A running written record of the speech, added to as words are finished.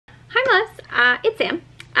Loves, it's Sam.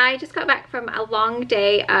 I just got back from a long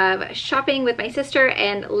day of shopping with my sister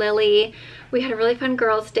and Lily. We had a really fun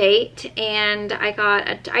girls' date, and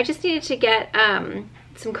I just needed to get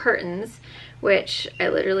some curtains, which I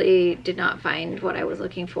literally did not find what I was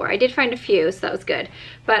looking for. I did find a few, so that was good.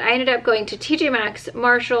 But I ended up going to TJMAXX,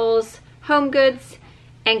 Marshalls, Home Goods,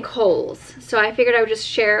 and Kohl's. So I figured I would just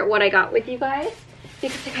share what I got with you guys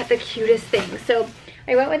because I got the cutest things. So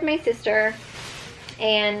I went with my sister,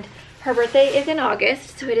 and her birthday is in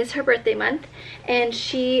August, so it is her birthday month, and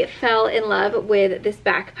she fell in love with this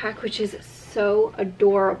backpack, which is so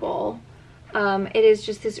adorable. It is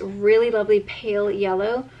just this really lovely pale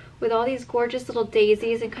yellow with all these gorgeous little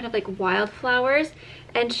daisies and kind of like wildflowers,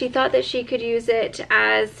 and she thought that she could use it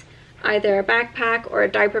as either a backpack or a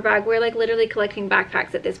diaper bag. We're like literally collecting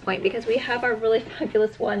backpacks at this point because we have our really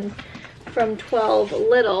fabulous ones from 12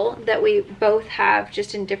 Little that we both have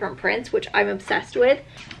just in different prints, which I'm obsessed with.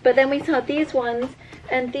 But then we saw these ones,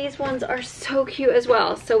 and these ones are so cute as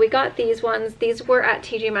well. So we got these ones. These were at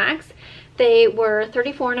TJMAXX. They were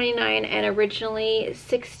 $34.99 and originally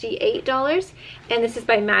 $68, and this is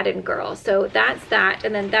by Madden Girl. So that's that,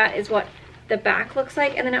 and then that is what the back looks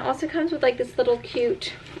like. And then it also comes with like this little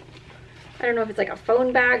cute, I don't know if it's like a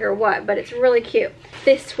phone bag or what, but it's really cute.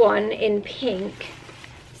 This one in pink,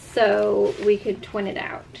 so we could twin it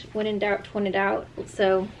out. When in doubt, twin it out.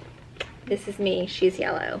 So this is me, she's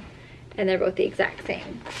yellow, and they're both the exact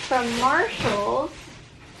same. From Marshalls,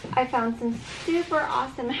 I found some super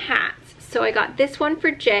awesome hats. So I got this one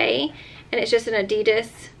for Jay, and it's just an Adidas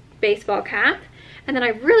baseball cap. And then I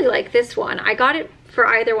really like this one. I got it for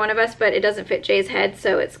either one of us, but it doesn't fit Jay's head,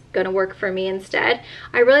 so it's gonna work for me instead.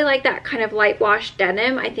 I really like that kind of light wash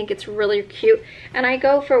denim. I think it's really cute. And I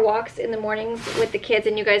go for walks in the mornings with the kids,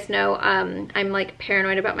 and you guys know I'm like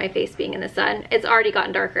paranoid about my face being in the sun. It's already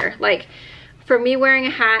gotten darker. Like, for me wearing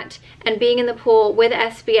a hat and being in the pool with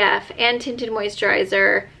SPF and tinted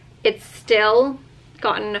moisturizer, it's still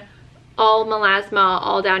gotten all melasma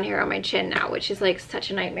all down here on my chin now, which is like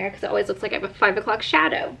such a nightmare because it always looks like I have a 5 o'clock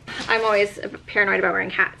shadow. I'm always paranoid about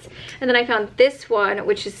wearing hats. And then I found this one,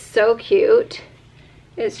 which is so cute.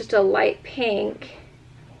 It's just a light pink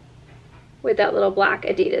with that little black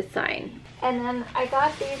Adidas sign. And then I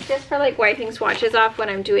got these just for like wiping swatches off when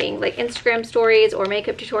I'm doing like Instagram stories or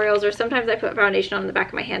makeup tutorials, or sometimes I put foundation on the back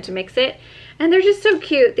of my hand to mix it. And they're just so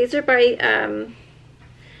cute. These are by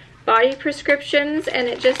Body Prescriptions, and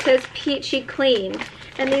it just says Peachy Clean.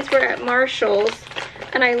 And these were at Marshalls,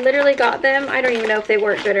 and I literally got them. I don't even know if they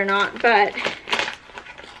work good or not, but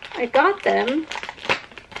I got them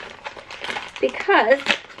because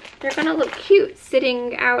they're gonna look cute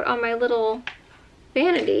sitting out on my little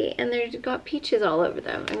vanity, and they've got peaches all over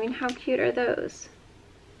them. I mean, how cute are those?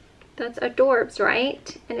 That's adorbs,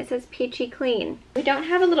 right? And it says Peachy Clean. We don't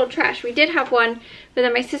have a little trash. We did have one, but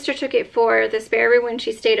then my sister took it for the spare room when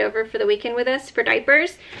she stayed over for the weekend with us for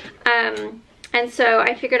diapers. And so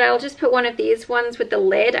I figured I'll just put one of these ones with the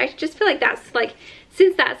lid. I just feel like that's like,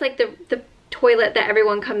 since that's like the toilet that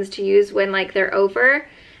everyone comes to use when like they're over,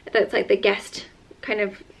 that's like the guest kind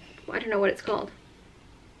of, I don't know what it's called.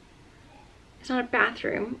 It's not a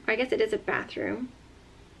bathroom. I guess it is a bathroom.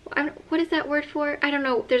 What is that word for? I don't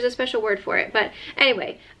know. There's a special word for it. But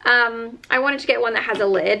anyway, I wanted to get one that has a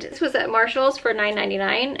lid. This was at Marshalls for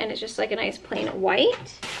 $9.99, and it's just like a nice plain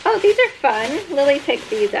white. Oh, these are fun. Lily picked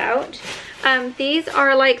these out. These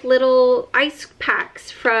are like little ice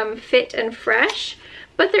packs from Fit and Fresh,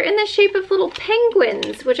 but they're in the shape of little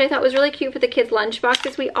penguins, which I thought was really cute for the kids' lunch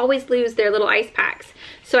boxes. We always lose their little ice packs.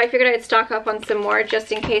 So I figured I'd stock up on some more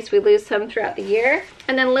just in case we lose some throughout the year.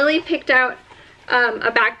 And then Lily picked out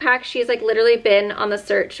a backpack. She's like literally been on the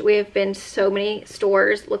search. We have been to so many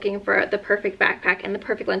stores looking for the perfect backpack and the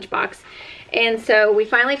perfect lunchbox. And so we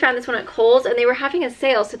finally found this one at Kohl's, and they were having a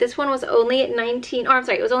sale. So this one was only it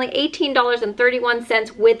was only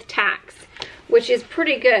 $18.31 with tax, which is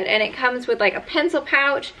pretty good. And it comes with like a pencil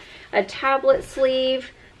pouch, a tablet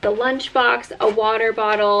sleeve, the lunchbox, a water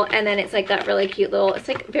bottle, and then it's like that really cute little, it's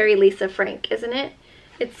like very Lisa Frank, isn't it?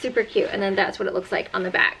 It's super cute. And then that's what it looks like on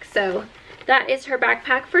the back. So that is her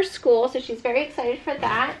backpack for school, so she's very excited for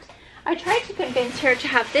that. I tried to convince her to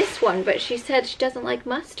have this one, but she said she doesn't like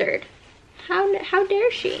mustard. How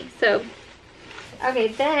dare she? So, okay,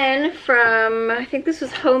 then from, I think this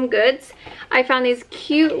was Home Goods, I found these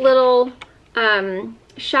cute little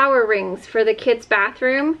shower rings for the kids'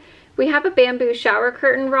 bathroom. We have a bamboo shower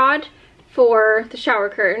curtain rod for the shower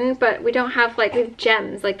curtain, but we don't have like, we have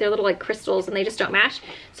gems, like they're little like crystals and they just don't match.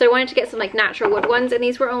 So I wanted to get some like natural wood ones, and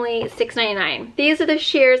these were only $6.99. These are the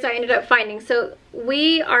shears I ended up finding. So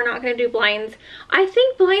we are not going to do blinds. I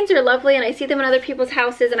think blinds are lovely and I see them in other people's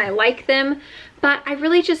houses and I like them, but I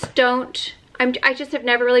really just don't, I just have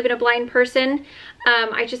never really been a blind person.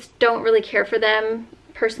 I just don't really care for them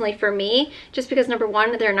personally for me, just because number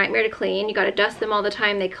one, they're a nightmare to clean. You got to dust them all the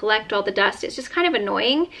time. They collect all the dust. It's just kind of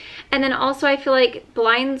annoying. And then also I feel like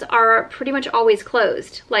blinds are pretty much always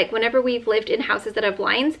closed. Like whenever we've lived in houses that have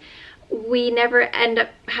blinds, we never end up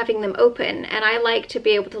having them open, and I like to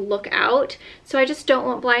be able to look out. So I just don't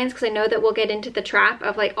want blinds because I know that we'll get into the trap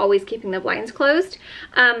of like always keeping the blinds closed.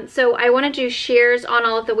 So I want to do shears on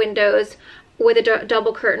all of the windows with a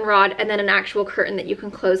double curtain rod, and then an actual curtain that you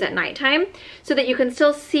can close at nighttime so that you can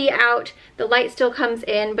still see out. The light still comes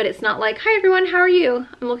in, but it's not like, hi everyone, how are you?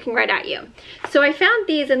 I'm looking right at you. So I found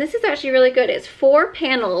these, and this is actually really good. It's 4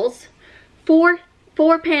 panels, four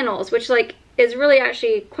panels, which like is really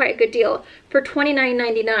actually quite a good deal for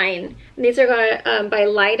 $29.99. These are by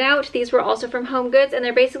Light Out. These were also from Home Goods, and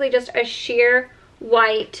they're basically just a sheer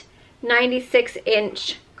white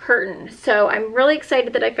 96-inch curtain. So I'm really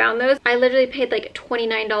excited that I found those. I literally paid like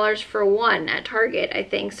 $29 for one at Target, I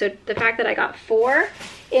think. So the fact that I got 4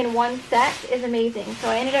 in one set is amazing. So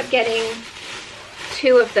I ended up getting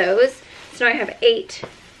 2 of those. So now I have 8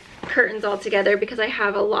 curtains altogether because I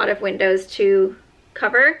have a lot of windows to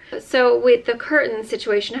cover. So with the curtain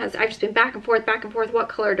situation, I've just been back and forth, what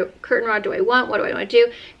color curtain rod do I want? What do I want to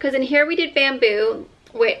do? Because in here we did bamboo,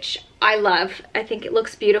 which I love. I think it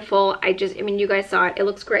looks beautiful. I mean, you guys saw it. It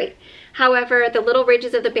looks great. However, the little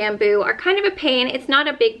ridges of the bamboo are kind of a pain. It's not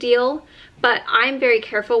a big deal, but I'm very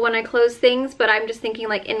careful when I close things. But I'm just thinking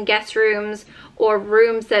like in guest rooms or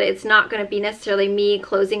rooms that it's not going to be necessarily me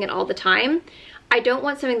closing it all the time. I don't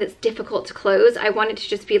want something that's difficult to close. I want it to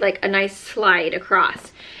just be like a nice slide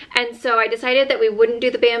across. And so I decided that we wouldn't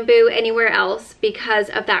do the bamboo anywhere else because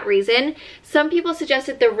of that reason. Some people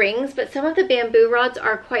suggested the rings, but some of the bamboo rods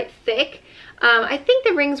are quite thick. I think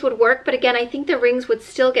the rings would work, but again, I think the rings would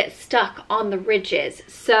still get stuck on the ridges.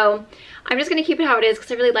 So I'm just gonna keep it how it is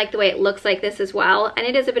because I really like the way it looks like this as well. And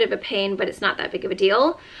it is a bit of a pain, but it's not that big of a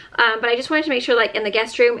deal. But I just wanted to make sure like in the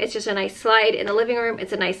guest room, it's just a nice slide. In the living room,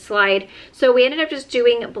 it's a nice slide. So we ended up just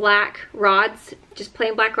doing black rods, just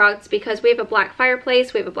plain black rods, because we have a black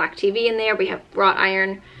fireplace, we have a black TV in there, we have wrought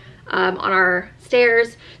iron on our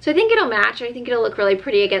stairs. So I think it'll match. I think it'll look really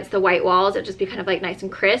pretty against the white walls. It'll just be kind of like nice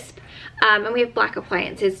and crisp. And we have black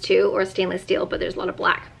appliances too, or stainless steel, but there's a lot of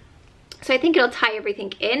black. So I think it'll tie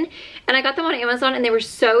everything in. And I got them on Amazon and they were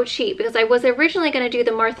so cheap because I was originally going to do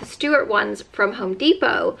the Martha Stewart ones from Home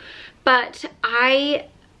Depot, but I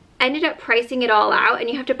ended up pricing it all out, and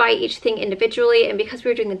you have to buy each thing individually. And because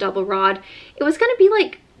we were doing the double rod, it was going to be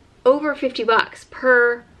like over 50 bucks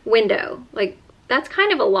per window. Like that's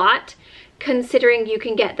kind of a lot considering you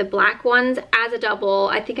can get the black ones as a double.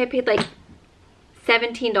 I think I paid like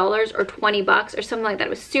 $17 or 20 bucks or something like that. It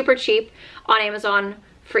was super cheap on Amazon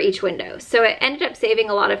for each window. So it ended up saving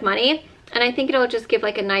a lot of money, and I think it'll just give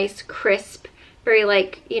like a nice crisp, very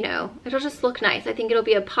like, you know, it'll just look nice. I think it'll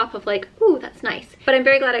be a pop of like, ooh, that's nice. But I'm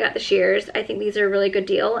very glad I got the shears. I think these are a really good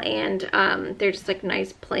deal, and they're just like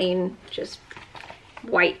nice plain, just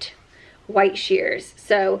white shears.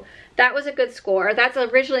 So that was a good score. That's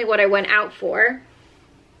originally what I went out for,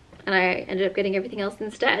 and I ended up getting everything else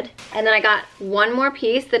instead. And then I got one more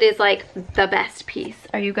piece that is like the best piece.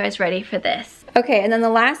 Are you guys ready for this? Okay, and then the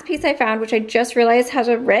last piece I found, which I just realized has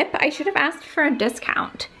a rip. I should have asked for a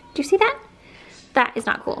discount. Do you see that? That is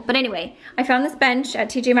not cool. But anyway, I found this bench at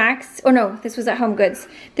TJMAXX. Oh no, this was at Home Goods.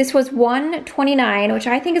 This was $129, which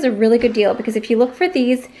I think is a really good deal because if you look for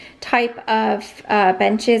these type of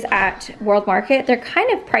benches at World Market, they're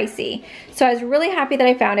kind of pricey. So I was really happy that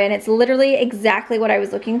I found it, and it's literally exactly what I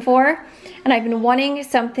was looking for. And I've been wanting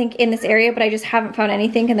something in this area, but I just haven't found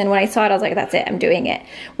anything. And then when I saw it, I was like, that's it, I'm doing it.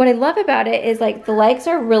 What I love about it is like the legs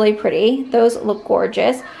are really pretty. Those look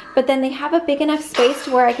gorgeous. But then they have a big enough space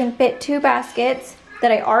to where I can fit 2 baskets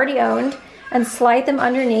that I already owned and slide them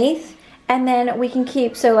underneath. And then we can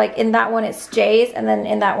keep, so like in that one it's Jay's, and then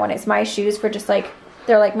in that one it's my shoes for just like,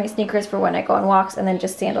 they're like my sneakers for when I go on walks, and then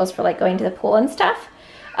just sandals for like going to the pool and stuff.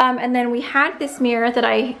 And then we had this mirror that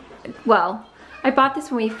I bought this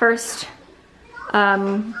when we first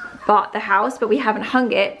bought the house, but we haven't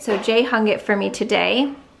hung it. So Jay hung it for me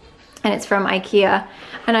today, and it's from IKEA.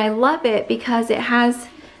 And I love it because it has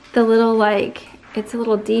the little like, it's a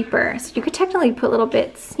little deeper. So you could technically put little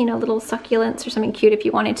bits, you know, little succulents or something cute if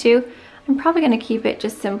you wanted to. I'm probably gonna keep it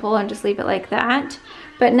just simple and just leave it like that.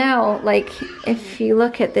 But now, like, if you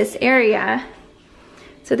look at this area,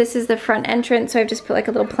 so this is the front entrance. So I've just put like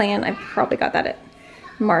a little plant. I probably got that at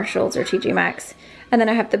Marshall's or TJMAXX. And then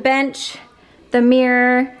I have the bench, the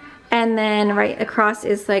mirror, and then right across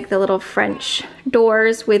is like the little French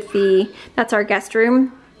doors with the, that's our guest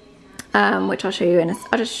room, which I'll show you in a,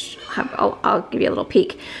 I'll give you a little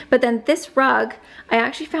peek. But then this rug, I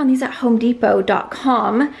actually found these at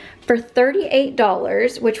HomeDepot.com for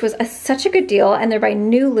 $38, which was such a good deal, and they're by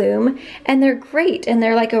New Loom, and they're great, and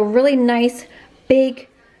they're like a really nice, big,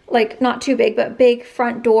 like not too big, but big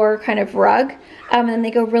front door kind of rug, and then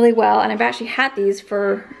they go really well, and I've actually had these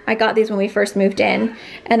I got these when we first moved in,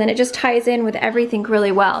 and then it just ties in with everything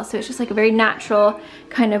really well, so it's just like a very natural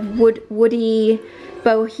kind of woody,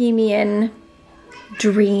 bohemian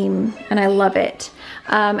dream, and I love it.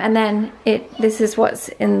 And then this is what's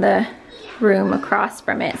in the room across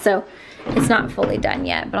from it. So it's not fully done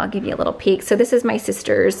yet, but I'll give you a little peek. So this is my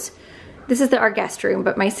sister's, this is our guest room,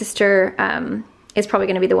 but my sister is probably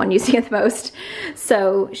gonna be the one using it the most.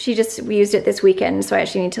 So we used it this weekend, so I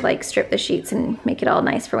actually need to like strip the sheets and make it all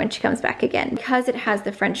nice for when she comes back again. Because it has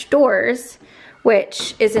the French doors,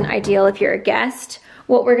 which isn't ideal if you're a guest,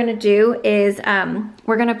 what we're gonna do is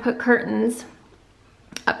we're gonna put curtains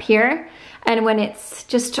up here, and when it's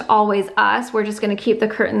just always us, we're just gonna keep the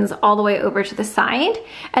curtains all the way over to the side,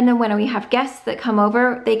 and then when we have guests that come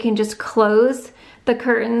over, they can just close the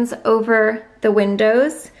curtains over the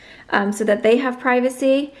windows so that they have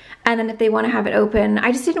privacy, and then if they want to have it open,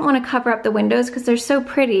 I just didn't want to cover up the windows because they're so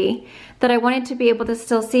pretty that I wanted to be able to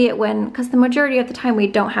still see it because the majority of the time we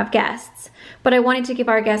don't have guests, but I wanted to give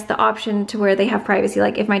our guests the option to where they have privacy.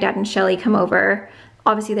 Like if my dad and Shelly come over,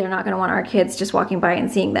 obviously they're not going to want our kids just walking by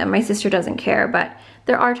and seeing them. My sister doesn't care, but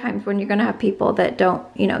there are times when you're going to have people that don't,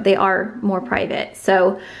 you know, they are more private.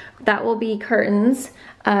 So that will be curtains,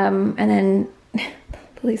 and then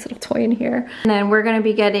Lily's little toy in here. And then we're going to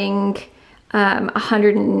be getting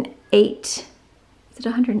 108, is it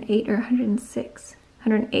 108 or 106?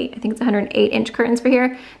 108, I think it's 108 inch curtains for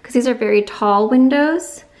here, because these are very tall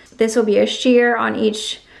windows. This will be a sheer on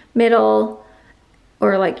each middle,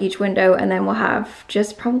 or like each window, and then we'll have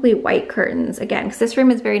just probably white curtains again, because this room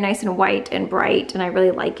is very nice and white and bright, and I really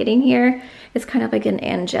like it in here. It's kind of like an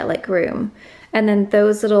angelic room. And then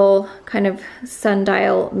those little kind of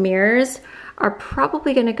sundial mirrors are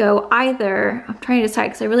probably gonna go either, I'm trying to decide,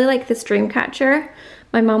 because I really like this dream catcher.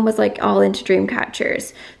 My mom was like all into dream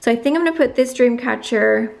catchers. So I think I'm gonna put this dream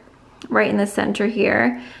catcher right in the center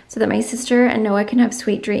here so that my sister and Noah can have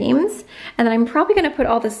sweet dreams. And then I'm probably gonna put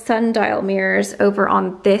all the sundial mirrors over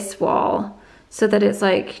on this wall so that it's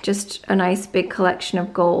like just a nice big collection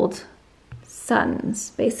of gold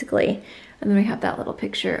suns, basically. And then we have that little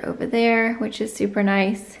picture over there, which is super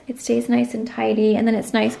nice. It stays nice and tidy. And then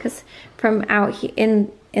it's nice because from out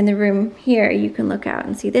in the room here, you can look out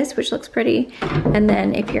and see this, which looks pretty. And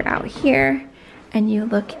then if you're out here and you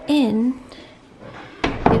look in,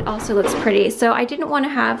 it also looks pretty. So I didn't want to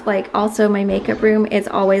have like, also my makeup room is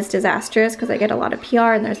always disastrous because I get a lot of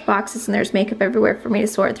PR and there's boxes and there's makeup everywhere for me to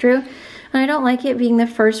sort through. And I don't like it being the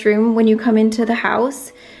first room when you come into the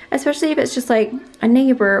house, especially if it's just like a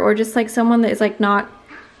neighbor or just like someone that is like not,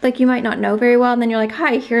 like you might not know very well, and then you're like,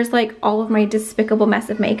 hi, here's like all of my despicable mess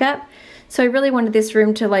of makeup. So I really wanted this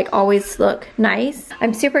room to like always look nice.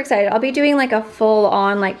 I'm super excited. I'll be doing like a full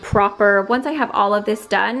on like proper, once I have all of this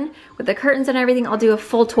done with the curtains and everything, I'll do a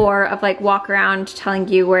full tour of like walk around telling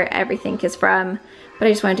you where everything is from. But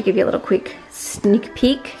I just wanted to give you a little quick sneak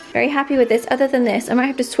peek. Very happy with this. Other than this, I might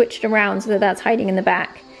have to switch it around so that that's hiding in the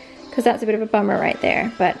back, because that's a bit of a bummer right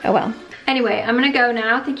there, but oh well. Anyway, I'm gonna go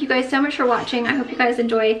now. Thank you guys so much for watching. I hope you guys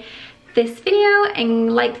enjoy this video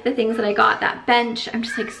and liked the things that I got. That bench, I'm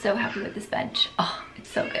just like so happy with this bench. Oh, it's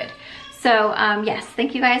so good. So yes,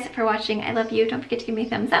 thank you guys for watching. I love you. Don't forget to give me a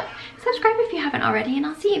thumbs up. Subscribe if you haven't already, and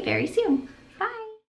I'll see you very soon.